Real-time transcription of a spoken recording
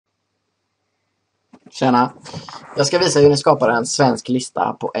Tjena! Jag ska visa hur ni skapar en svensk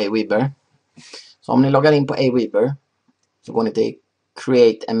lista på Aweber. Så om ni loggar in på Aweber så går ni till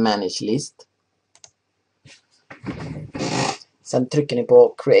Create and Manage List. Sen trycker ni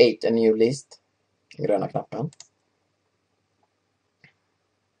på Create a New List, den gröna knappen.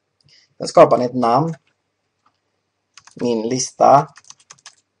 Sen skapar ni ett namn, min lista,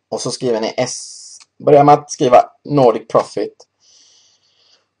 och så skriver ni börjar med att skriva NordicProfit.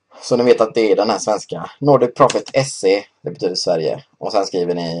 Så ni vet att det är den här svenska. NordicProfit SE, det betyder Sverige. Och sen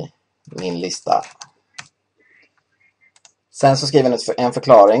skriver ni min lista. Sen så skriver ni en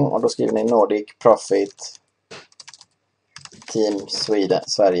förklaring och då skriver ni NordicProfit Team Sweden,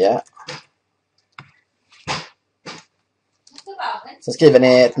 Sverige. Sen skriver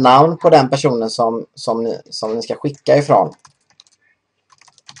ni ett namn på den personen som ni ska skicka ifrån.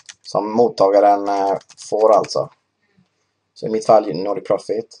 Som mottagaren får alltså. Så i mitt fall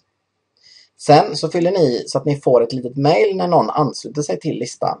NordicProfit. Sen så fyller ni så att ni får ett litet mail när någon ansluter sig till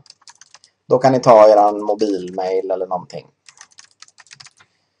listan. Då kan ni ta eran mobilmail eller någonting.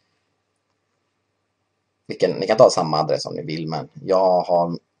 Ni kan ta samma adress om ni vill, men jag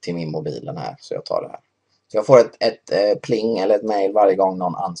har till min mobilen här så jag tar det här. Så jag får ett pling eller ett mail varje gång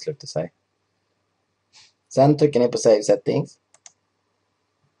någon ansluter sig. Sen trycker ni på Save Settings.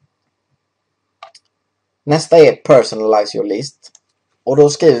 Nästa är Personalize your list. Och då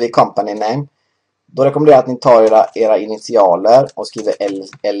skriver vi Company Name. Då rekommenderar jag att ni tar era initialer och skriver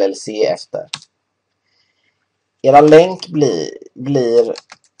LLC efter. Era länk blir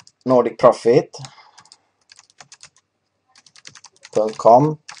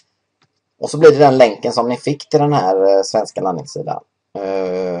NordicProfit.com. Och så blir det den länken som ni fick till den här svenska landningssidan.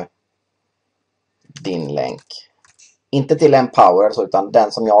 Din länk. Inte till Empower utan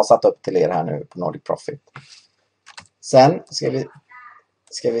den som jag har satt upp till er här nu på NordicProfit. Sen ska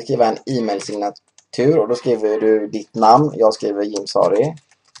vi skriva en e-mailsignatur och då skriver du ditt namn. Jag skriver Jim Sari.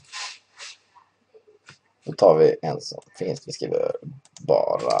 Då tar vi en som finns. Vi skriver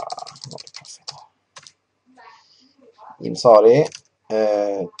bara NordicProfit. Jim Sari.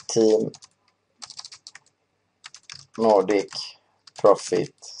 Team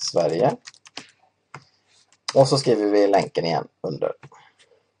NordicProfit Sverige. Och så skriver vi länken igen under.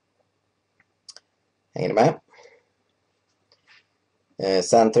 Hänger ni med?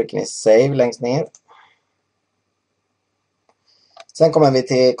 Sen trycker ni Save längst ner. Sen kommer vi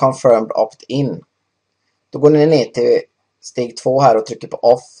till Confirmed Opt-in. Då går ni ner till steg 2 här och trycker på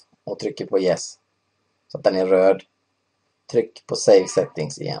Off och trycker på Yes. Så att den är röd. Tryck på Save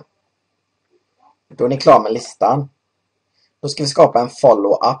Settings igen. Då är ni klar med listan. Då ska vi skapa en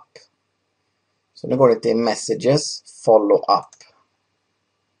follow-up. Så nu går ni till Messages, Follow-up.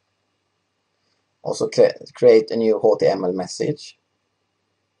 Och så Create a new HTML message.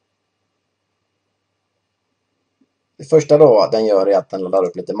 Det första då den gör är att den laddar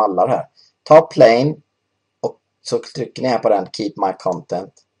upp lite mallar här. Ta plain och så trycker ni här på den Keep my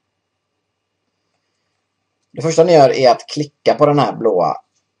content. Det första ni gör är att klicka på den här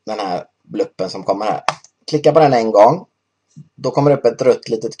bluppen som kommer här. Klicka på den en gång. Då kommer det upp ett rött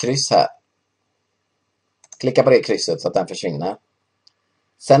litet kryss här. Klicka på det krysset så att den försvinner.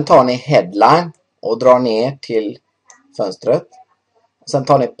 Sen tar ni headline och drar ner till fönstret. Sen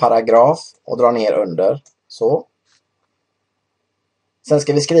tar ni paragraf och drar ner under. Så. Sen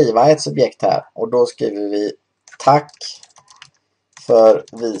ska vi skriva ett subjekt här. Och då skriver vi tack för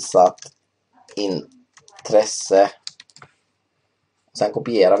visat intresse. Sen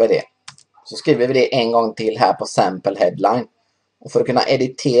kopierar vi det. Så skriver vi det en gång till här på sample headline. Och för att kunna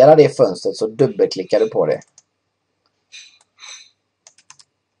editera det fönstret så dubbelklickar du på det.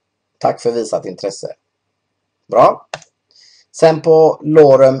 Tack för visat intresse. Bra. Sen på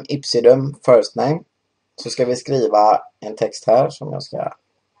lorem ipsum first name så ska vi skriva en text här som jag ska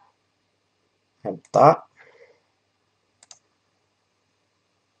hämta.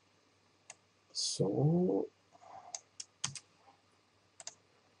 Så.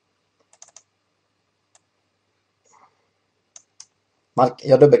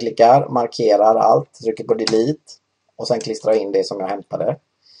 Jag dubbelklickar, markerar allt, trycker på delete och sen klistrar in det som jag hämtade.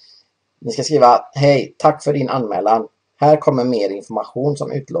 Ni ska skriva: hej, tack för din anmälan. Här kommer mer information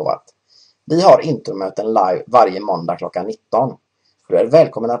som utlovat. Vi har intromöten live varje måndag klockan 19. Du är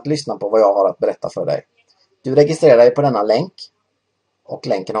välkommen att lyssna på vad jag har att berätta för dig. Du registrerar dig på denna länk och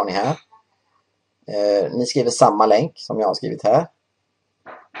länken har ni här. Ni skriver samma länk som jag har skrivit här.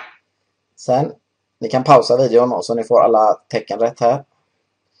 Sen, ni kan pausa videon och så ni får alla tecken rätt här.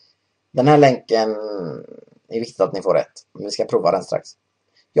 Den här länken är viktigt att ni får rätt. Vi ska prova den strax.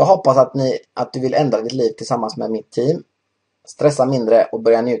 Jag hoppas att du vill ändra ditt liv tillsammans med mitt team. Stressa mindre och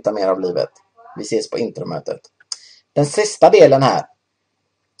börja njuta mer av livet. Vi ses på intromötet. Den sista delen här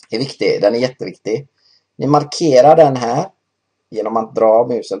är viktig. Den är jätteviktig. Ni markerar den här genom att dra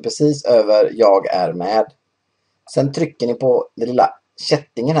musen precis över jag är med. Sen trycker ni på den lilla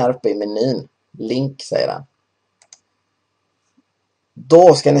kättingen här uppe i menyn. Link säger den.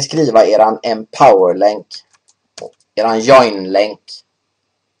 Då ska ni skriva eran empower-länk. Eran join-länk.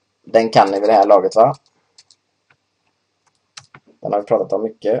 Den kan ni vid det här laget, va? Den har vi pratat om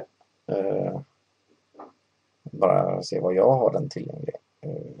mycket. Bara se vad jag har den tillgänglig.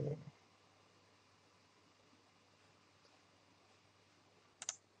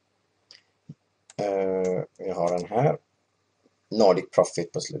 Jag har den här.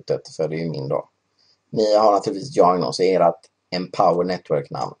 NordicProfit på slutet, för det är ju min då. Ni har naturligtvis join och så är ert Empower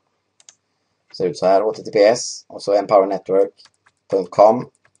Network-namn. Ser ut så här, https och så empowernetwork.com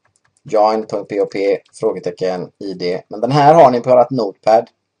join.pop frågetecken id. Men den här har ni på ert notepad.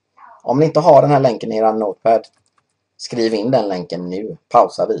 Om ni inte har den här länken i er notepad, skriv in den länken nu.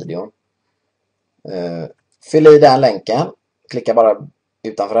 Pausa videon. Fyll i den länken. Klicka bara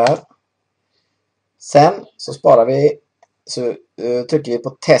utanför här. Sen så sparar vi, så trycker vi på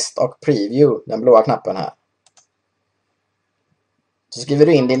test och preview, den blåa knappen här. Så skriver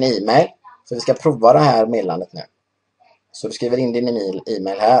du in din e-mail, för vi ska prova det här meddelandet nu. Så du skriver in din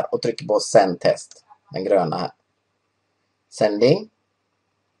e-mail här och trycker på send test, den gröna här. Sending.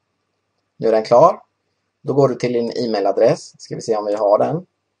 Nu är den klar. Då går du till din e-mailadress. Ska vi se om vi har den.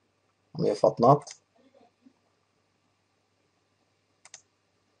 Om vi har fått något.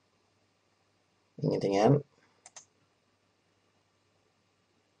 Ingenting än.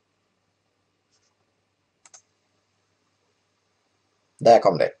 Där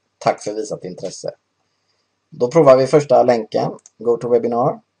kom det. Tack för visat intresse. Då provar vi första länken. Go to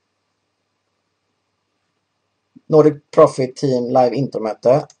webinar. NordicProfit Team Live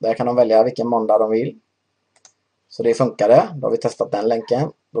intromöte. Där kan de välja vilken måndag de vill. Så det funkade. Då har vi testat den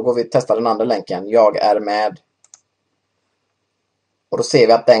länken. Då går vi och testar den andra länken. Jag är med. Och då ser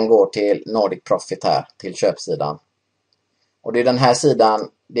vi att den går till NordicProfit här. Till köpsidan. Och det är den här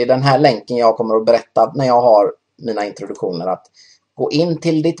sidan. Det är den här länken jag kommer att berätta när jag har mina introduktioner. Att gå in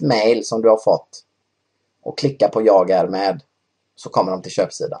till ditt mail som du har fått. Och klicka på jag är med. Så kommer de till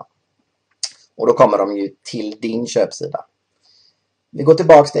köpsidan. Och då kommer de ju till din köpsida. Vi går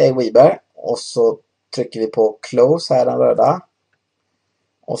tillbaka till Aweber. Och så trycker vi på close här, den röda.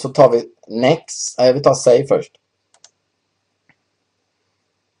 Och så tar vi next. Vi tar save först.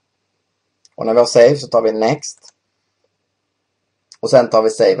 Och när vi har save så tar vi next. Och sen tar vi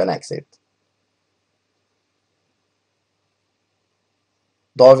save and exit.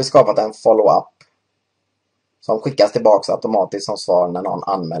 Då har vi skapat en follow-up. Som skickas tillbaka automatiskt som svar när någon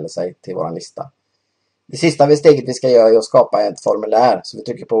anmäler sig till vår lista. Det sista steget vi ska göra är att skapa ett formulär. Så vi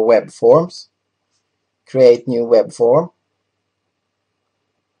trycker på Web Forms. Create New Web Form.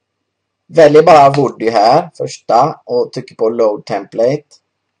 Väljer bara Woody här, första. Och trycker på Load Template.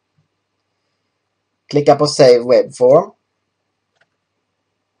 Klicka på Save Web Form.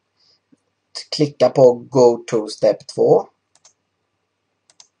 Klicka på Go to Step 2.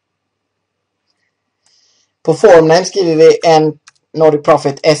 På formname skriver vi en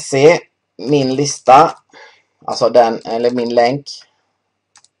NordicProfit SE, min lista, alltså den, eller min länk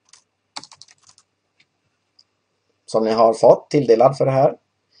som ni har fått tilldelad för det här.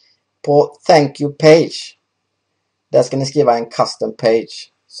 På Thank You Page, där ska ni skriva en custom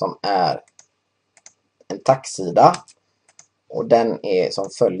page som är en tacksida och den är som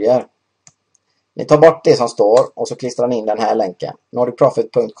följer. Ni tar bort det som står och så klistrar ni in den här länken.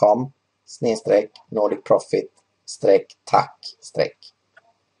 NordicProfit.com /NordicProfit tack.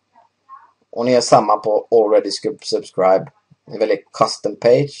 Och ni gör samma på already subscribe. Ni väljer custom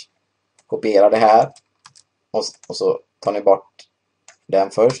page. Kopierar det här. Och så tar ni bort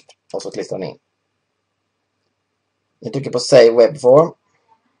den först. Och så klistrar ni in. Ni trycker på save webform.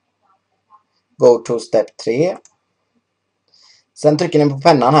 Go to step 3. Sen trycker ni på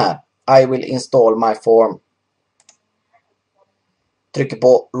pennan här. I will install my form. Trycker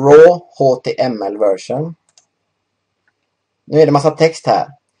på raw HTML version. Nu är det massa text här.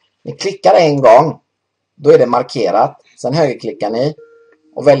 Ni klickar en gång. Då är det markerat. Sen högerklickar ni.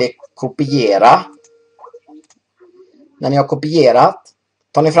 Och väljer kopiera. När ni har kopierat.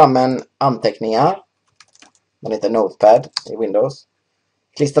 Tar ni fram en anteckningar. Den heter Notepad i Windows.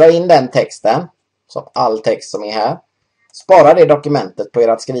 Klistrar in den texten. Så all text som är här. Spara det dokumentet på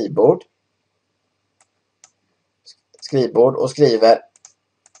ert skrivbord. Och skriver.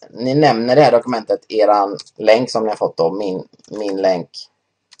 Ni nämner det här dokumentet, eran länk som ni har fått då, min länk.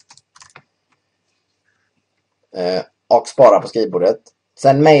 Och spara på skrivbordet.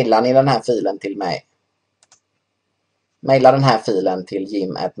 Sen mejlar ni den här filen till mig. Maila den här filen till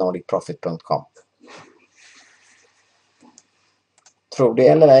jim@nordicprofit.com. Tror det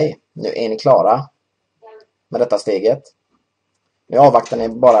eller ej, nu är ni klara med detta steget. Nu avvaktar ni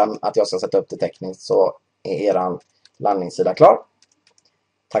bara att jag ska sätta upp det tekniskt, så är eran landningssida klar.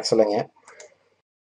 Tack så länge.